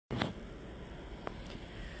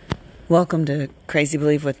Welcome to Crazy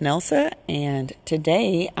Believe with Nelsa, and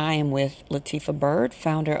today I am with Latifah Bird,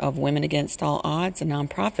 founder of Women Against All Odds, a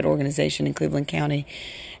nonprofit organization in Cleveland County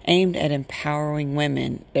aimed at empowering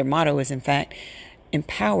women. Their motto is, in fact,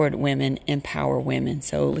 empowered women empower women.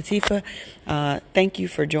 So Latifah, thank you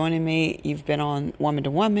for joining me. You've been on Woman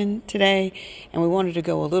to Woman today, and we wanted to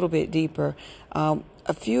go a little bit deeper.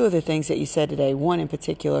 A few of the things that you said today, one in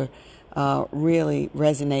particular, really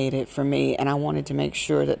resonated for me, and I wanted to make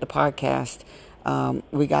sure that the podcast,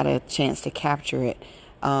 we got a chance to capture it.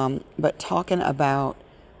 But talking about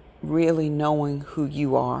really knowing who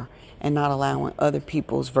you are and not allowing other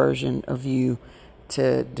people's version of you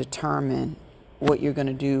to determine what you're going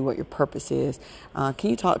to do, what your purpose is. Can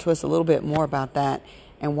you talk to us a little bit more about that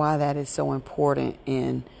and why that is so important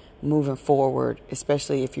in moving forward,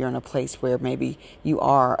 especially if you're in a place where maybe you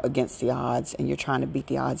are against the odds and you're trying to beat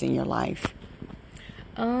the odds in your life?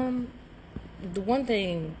 The one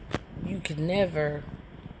thing, you can never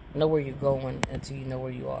know where you're going until you know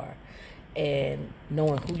where you are. And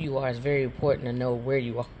knowing who you are is very important to know where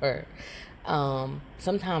you are.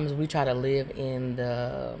 Sometimes we try to live in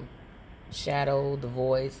the shadow, the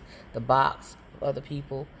voice, the box of other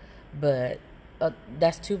people, but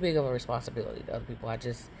that's too big of a responsibility to other people. I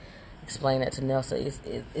just explained that to Nelsa.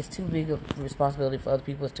 It's too big of a responsibility for other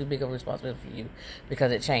people. It's too big of a responsibility for you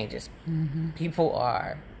because it changes.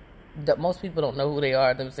 Mm-hmm. Most people don't know who they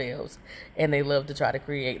are themselves, and they love to try to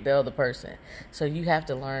create the other person. So you have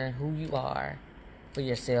to learn who you are for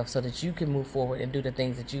yourself so that you can move forward and do the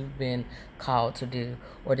things that you've been called to do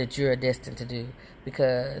or that you're destined to do,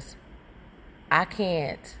 because I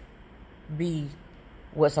can't be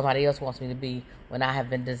what somebody else wants me to be when I have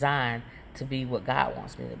been designed to be what God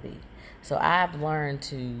wants me to be. So I've learned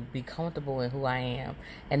to be comfortable in who I am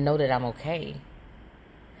and know that I'm okay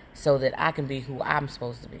so that I can be who I'm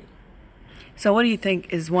supposed to be. So what do you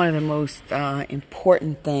think is one of the most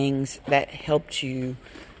important things that helped you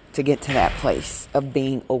to get to that place of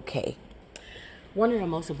being okay? One of the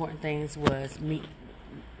most important things was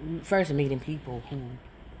meeting people who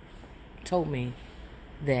told me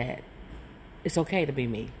that it's okay to be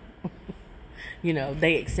me. You know,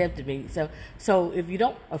 they accepted me. So if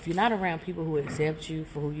you're not around people who accept you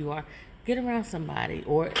for who you are, get around somebody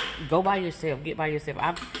or go by yourself. Get by yourself.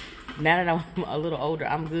 Now that I'm a little older,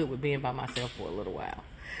 I'm good with being by myself for a little while.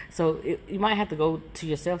 So you might have to go to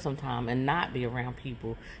yourself sometime and not be around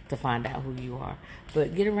people to find out who you are.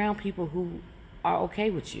 But get around people who are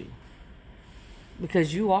okay with you,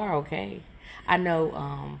 because you are okay. I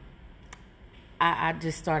know. I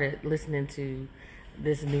just started listening to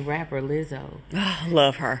this new rapper, Lizzo. Oh,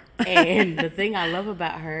 love her. And the thing I love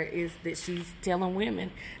about her is that she's telling women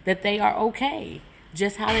that they are okay,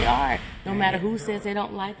 just how they are. No matter who says they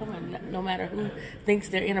don't like them, and no matter who thinks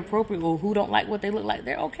they're inappropriate or who don't like what they look like,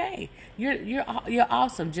 they're okay. You're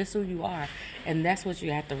awesome just who you are. And that's what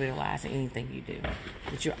you have to realize in anything you do,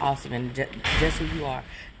 that you're awesome and just who you are.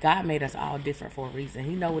 God made us all different for a reason.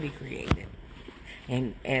 He know what he created.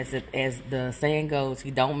 And as the saying goes,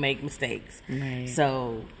 he don't make mistakes. Right.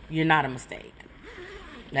 So you're not a mistake.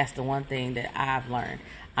 That's the one thing that I've learned.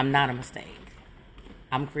 I'm not a mistake.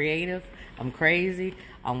 I'm creative. I'm crazy.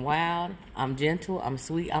 I'm wild. I'm gentle. I'm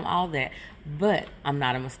sweet. I'm all that. But I'm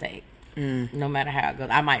not a mistake. No matter how it goes.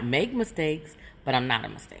 I might make mistakes, but I'm not a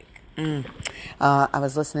mistake. I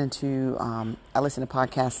was listening to I listen to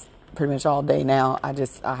podcasts pretty much all day now. I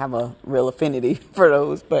have a real affinity for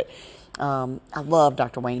those, but I love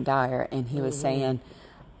Dr. Wayne Dyer, and he was saying,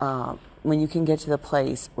 when you can get to the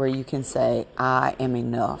place where you can say, I am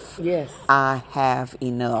enough. Yes. I have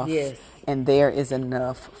enough. Yes. And there is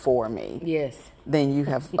enough for me. Yes. Then you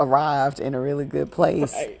have arrived in a really good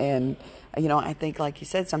place. Right. And, I think, like you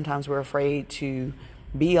said, sometimes we're afraid to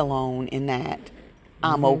be alone in that.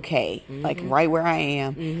 I'm okay, like right where I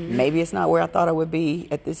am. Maybe it's not where I thought I would be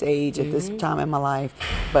at this age, at this time in my life,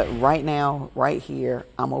 but right now, right here,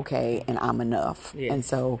 I'm okay and I'm enough. Yes. And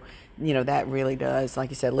so, that really does, like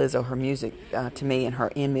you said, Lizzo, her music to me and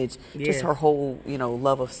her image, just her whole,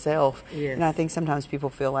 love of self. Yes. And I think sometimes people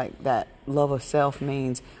feel like that love of self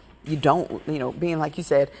means you don't, being like you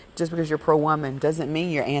said, just because you're pro-woman doesn't mean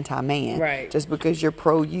you're anti-man. Right. Just because you're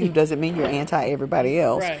pro-you doesn't mean you're anti-everybody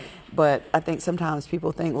else. Right. But I think sometimes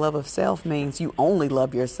people think love of self means you only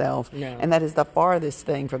love yourself. No. And that is the farthest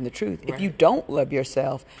thing from the truth. Right. If you don't love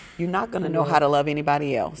yourself, you're not going to know how to love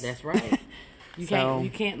anybody else. That's right. You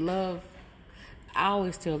can't love. I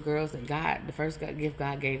always tell girls that the first gift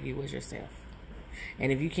God gave you was yourself.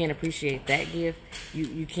 And if you can't appreciate that gift,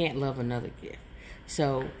 you can't love another gift.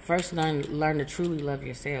 So first learn to truly love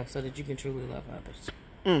yourself so that you can truly love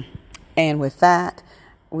others. And with that,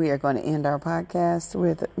 we are going to end our podcast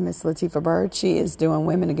with Miss Latifah Byrd. She is doing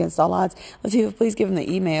Women Against All Odds. Latifah, please give them the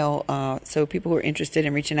email so people who are interested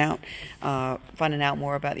in reaching out, finding out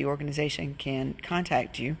more about the organization can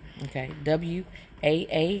contact you. Okay,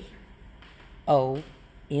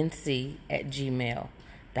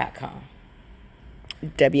 WAAONC@gmail.com.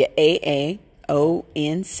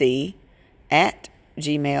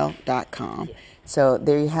 WAAONC@gmail.com. So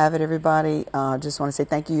there you have it, everybody. Just want to say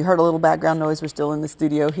thank you. You heard a little background noise. We're still in the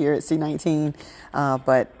studio here at C19.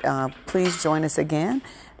 But please join us again.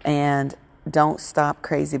 And don't stop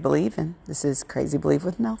crazy believing. This is Crazy Believe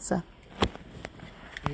with Nelsa.